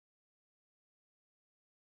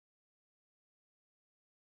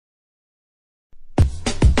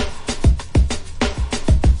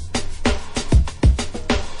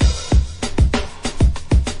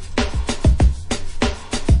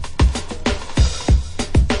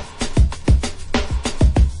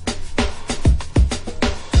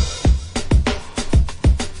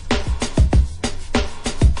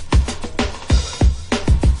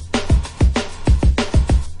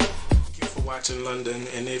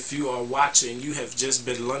if you are watching, you have just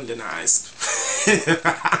been Londonized.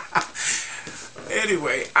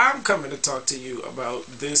 Anyway, I'm coming to talk to you about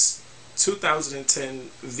this 2010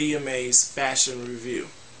 VMA's fashion review.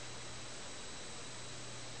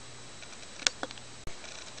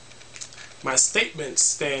 My statements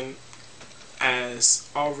stand as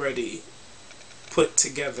already put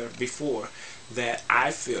together before, that I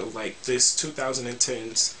feel like this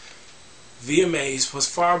 2010's VMA's was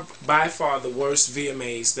by far the worst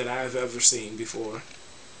VMA's that I've ever seen before.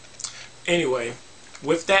 Anyway,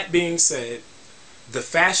 with that being said, the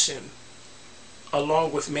fashion,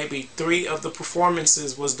 along with maybe 3 of the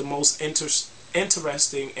performances, was the most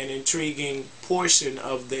interesting and intriguing portion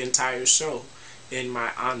of the entire show, in my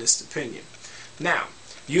honest opinion. Now,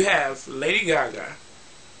 you have Lady Gaga,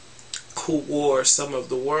 who wore some of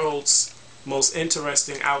the world's most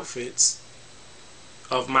interesting outfits.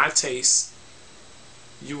 Of my taste,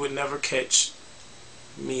 you would never catch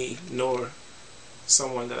me nor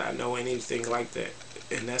someone that I know anything like that,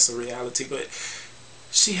 and that's a reality. But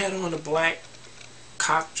she had on a black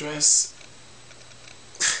cock dress.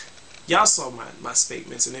 Y'all saw my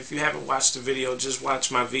statements, and if you haven't watched the video, just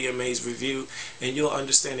watch my VMA's review and you'll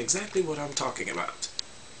understand exactly what I'm talking about.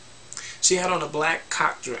 She had on a black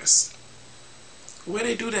cock dress. Where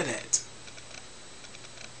they do that at?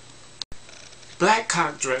 Black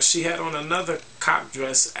cock dress. She had on another cock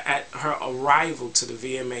dress at her arrival to the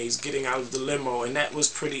VMA's, getting out of the limo, and that was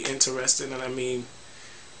pretty interesting, and I mean,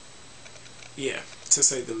 yeah, to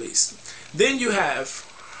say the least. Then you have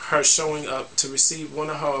her showing up to receive one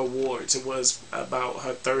of her awards. It was about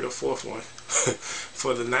her 3rd or 4th one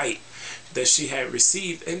for the night that she had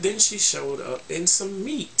received, and then she showed up in some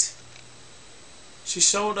meat. She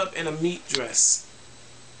showed up in a meat dress.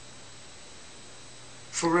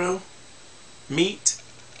 For real? Meat?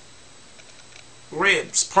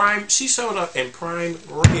 Ribs. Prime. She showed up in prime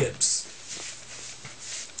ribs.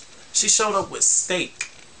 She showed up with steak.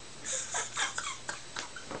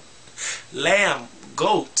 Lamb.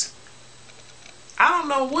 Goat. I don't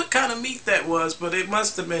know what kind of meat that was, but it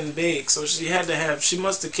must have been big. So she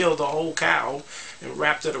must have killed a whole cow and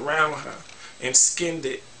wrapped it around her and skinned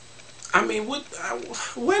it. I mean,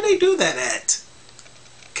 where they do that at?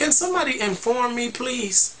 Can somebody inform me,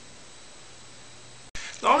 please?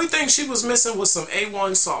 The only thing she was missing was some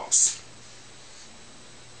A1 sauce.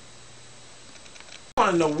 I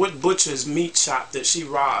want to know what butcher's meat shop that she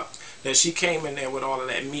robbed, that she came in there with all of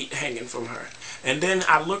that meat hanging from her. And then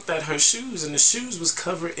I looked at her shoes, and the shoes was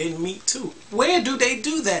covered in meat too. Where do they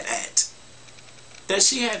do that at? That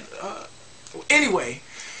she had... Anyway,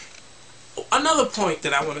 another point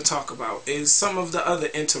that I want to talk about is some of the other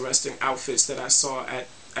interesting outfits that I saw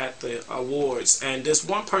at the awards. And there's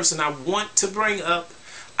one person I want to bring up.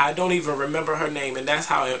 I don't even remember her name, and that's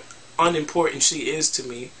how unimportant she is to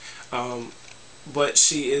me. But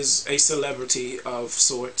she is a celebrity of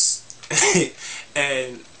sorts.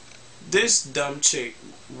 And this dumb chick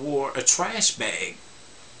wore a trash bag.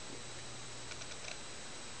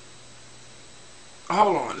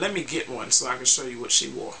 Hold on, let me get one so I can show you what she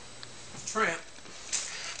wore. Tramp.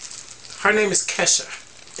 Her name is Kesha,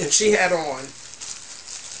 and she had on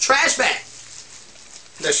trash bag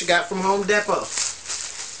that she got from Home Depot.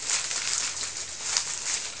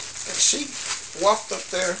 And she walked up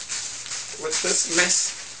there with this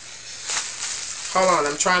mess. Hold on,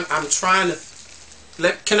 I'm trying to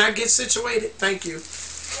can I get situated? Thank you.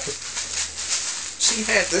 She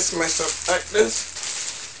had this mess up like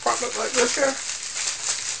this. Pop up like this here.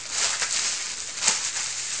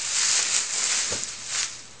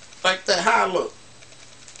 Like that. How I look?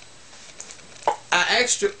 I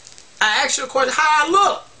asked you a question. How I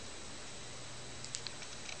look?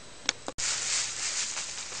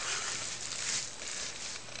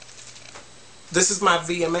 This is my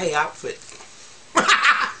VMA outfit.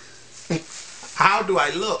 How do I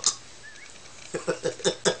look?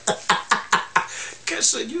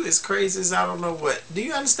 Kesha, you as crazy as I don't know what. Do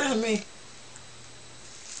you understand me?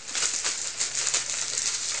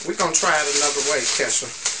 We're gonna try it another way, Kesha.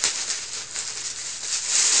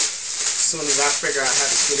 As soon as I figure out how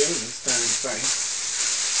to get in this damn thing.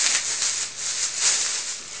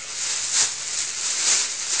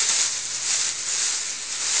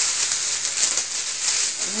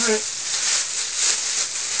 Alright.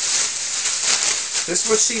 This is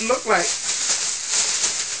what she looked like.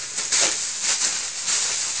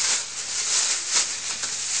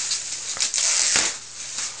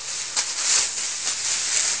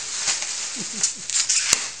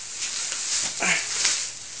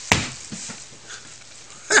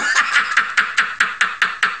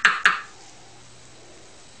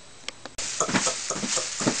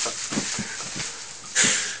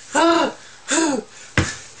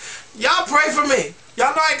 away from me.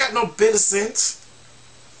 Y'all know I ain't got no bit of sense.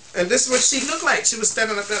 And this is what she looked like. She was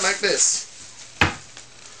standing up there like this.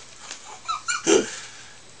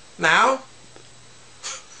 Now,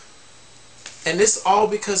 and this all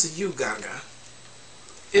because of you, Gaga.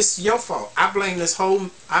 It's your fault. I blame this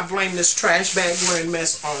trash bag wearing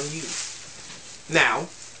mess on you. Now,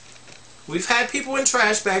 we've had people in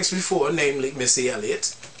trash bags before, namely Missy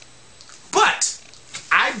Elliott. But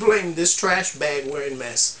I blame this trash bag wearing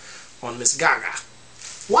mess on Miss Gaga.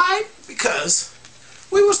 Why? Because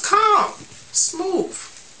we was calm, smooth,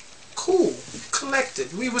 cool,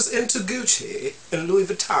 collected. We was into Gucci and Louis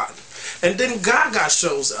Vuitton. And then Gaga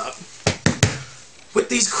shows up with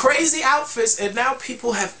these crazy outfits, and now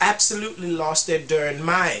people have absolutely lost their darn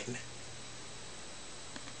mind.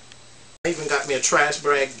 I even got me a trash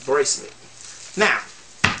bag bracelet. Now,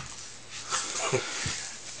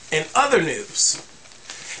 in other news,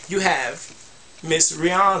 you have Miss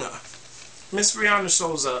Rihanna. Miss Rihanna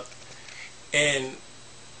shows up in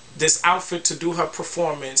this outfit to do her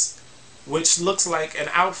performance, which looks like an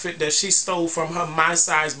outfit that she stole from her My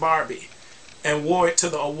Size Barbie and wore it to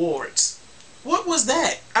the awards. What was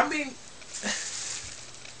that? I mean,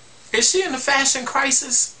 is she in a fashion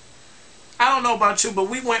crisis? I don't know about you, but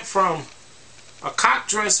we went from a cock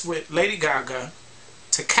dress with Lady Gaga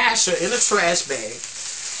to Kasha in a trash bag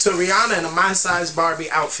to Rihanna in a My Size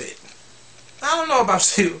Barbie outfit. I don't know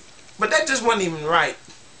about you, but that just wasn't even right.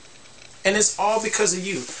 And it's all because of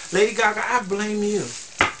you. Lady Gaga, I blame you.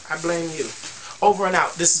 I blame you. Over and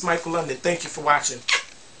out. This is Michael London. Thank you for watching.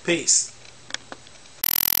 Peace.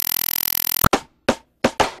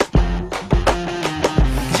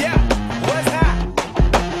 Yeah, what's hot?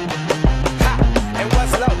 Ha, and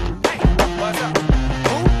what's low? Hey, what's up?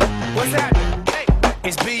 Who? What's happening? Hey,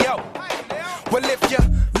 it's B.o. Well, if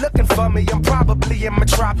you're looking for me, I'm probably in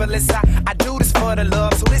Metropolis. I do this for the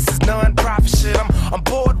love, so this is non-profit shit. I'm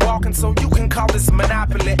bored walking, so you can call this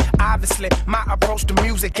monopoly. Obviously, my approach to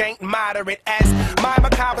music ain't moderate. As my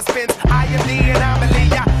macabre spins, I am the anomaly.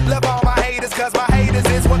 I love all my haters, cause my haters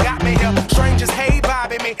is what got me here.